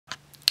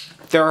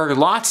there are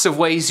lots of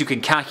ways you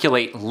can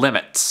calculate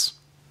limits.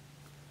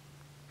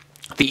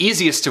 The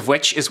easiest of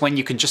which is when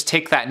you can just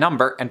take that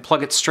number and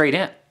plug it straight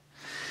in.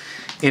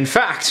 In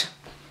fact,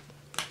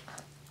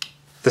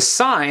 the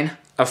sine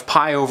of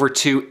pi over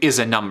 2 is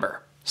a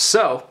number.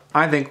 So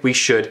I think we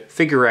should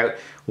figure out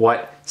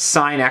what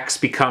sine x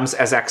becomes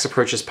as x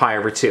approaches pi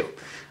over 2.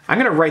 I'm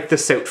going to write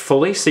this out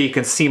fully so you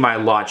can see my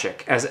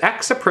logic. As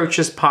x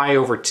approaches pi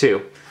over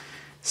 2,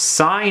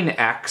 sine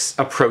x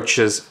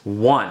approaches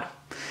 1.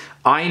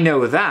 I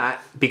know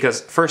that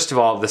because, first of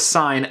all, the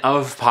sine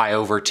of pi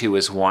over 2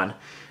 is 1,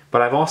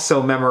 but I've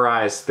also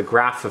memorized the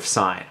graph of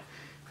sine,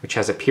 which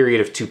has a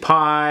period of 2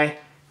 pi,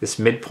 this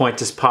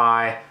midpoint is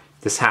pi,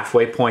 this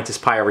halfway point is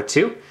pi over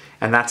 2,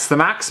 and that's the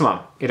maximum.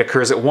 It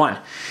occurs at 1.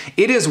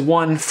 It is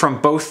 1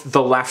 from both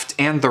the left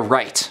and the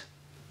right.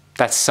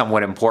 That's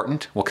somewhat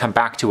important. We'll come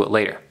back to it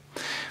later.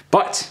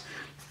 But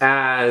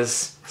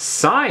as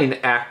sine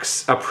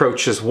x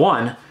approaches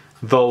 1,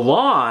 the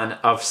ln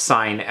of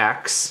sine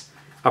x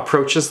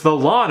approaches the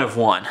ln of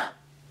 1,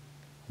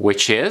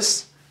 which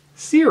is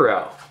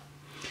 0.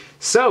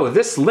 So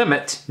this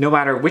limit, no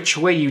matter which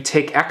way you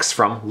take x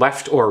from,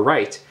 left or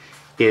right,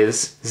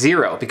 is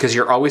 0, because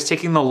you're always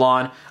taking the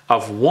ln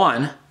of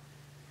 1,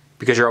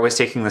 because you're always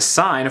taking the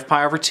sine of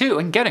pi over 2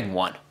 and getting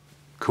 1.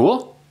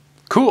 Cool?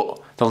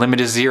 Cool. The limit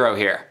is 0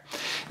 here.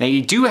 Now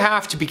you do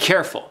have to be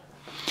careful.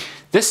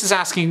 This is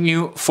asking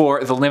you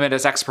for the limit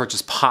as x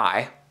approaches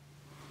pi.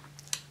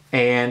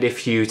 And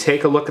if you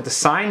take a look at the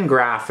sine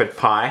graph at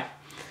pi,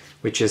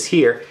 which is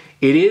here,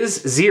 it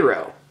is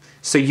 0.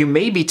 So you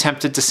may be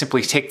tempted to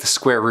simply take the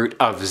square root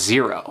of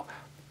 0.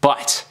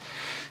 But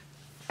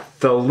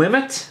the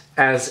limit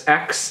as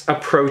x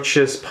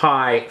approaches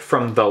pi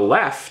from the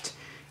left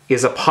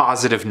is a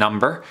positive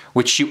number,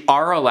 which you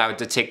are allowed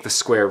to take the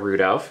square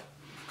root of.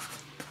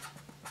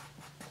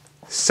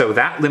 So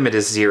that limit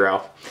is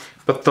 0.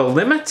 But the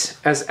limit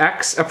as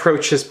x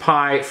approaches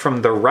pi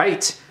from the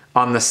right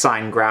on the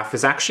sine graph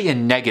is actually a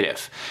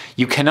negative.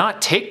 You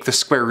cannot take the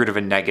square root of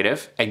a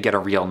negative and get a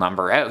real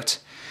number out.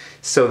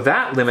 So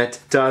that limit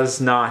does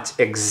not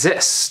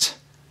exist.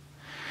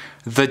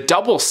 The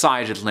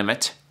double-sided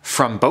limit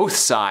from both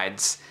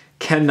sides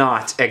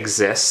cannot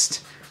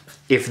exist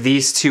if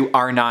these two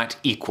are not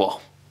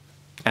equal.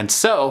 And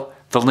so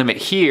the limit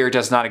here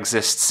does not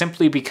exist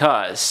simply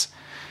because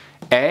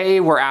A,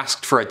 we're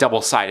asked for a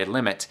double-sided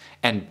limit,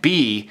 and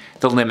B,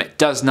 the limit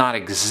does not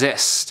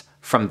exist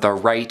from the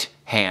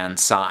right-hand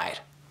side.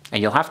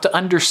 And you'll have to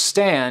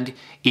understand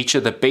each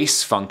of the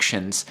base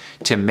functions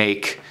to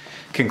make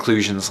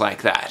conclusions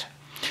like that.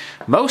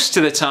 Most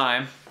of the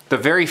time, the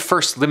very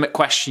first limit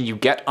question you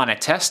get on a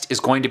test is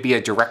going to be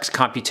a direct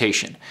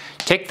computation.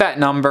 Take that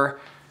number,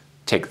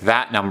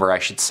 I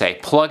should say,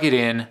 plug it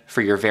in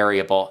for your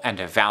variable and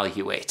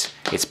evaluate.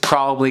 It's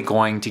probably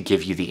going to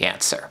give you the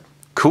answer.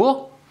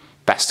 Cool?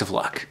 Best of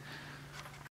luck.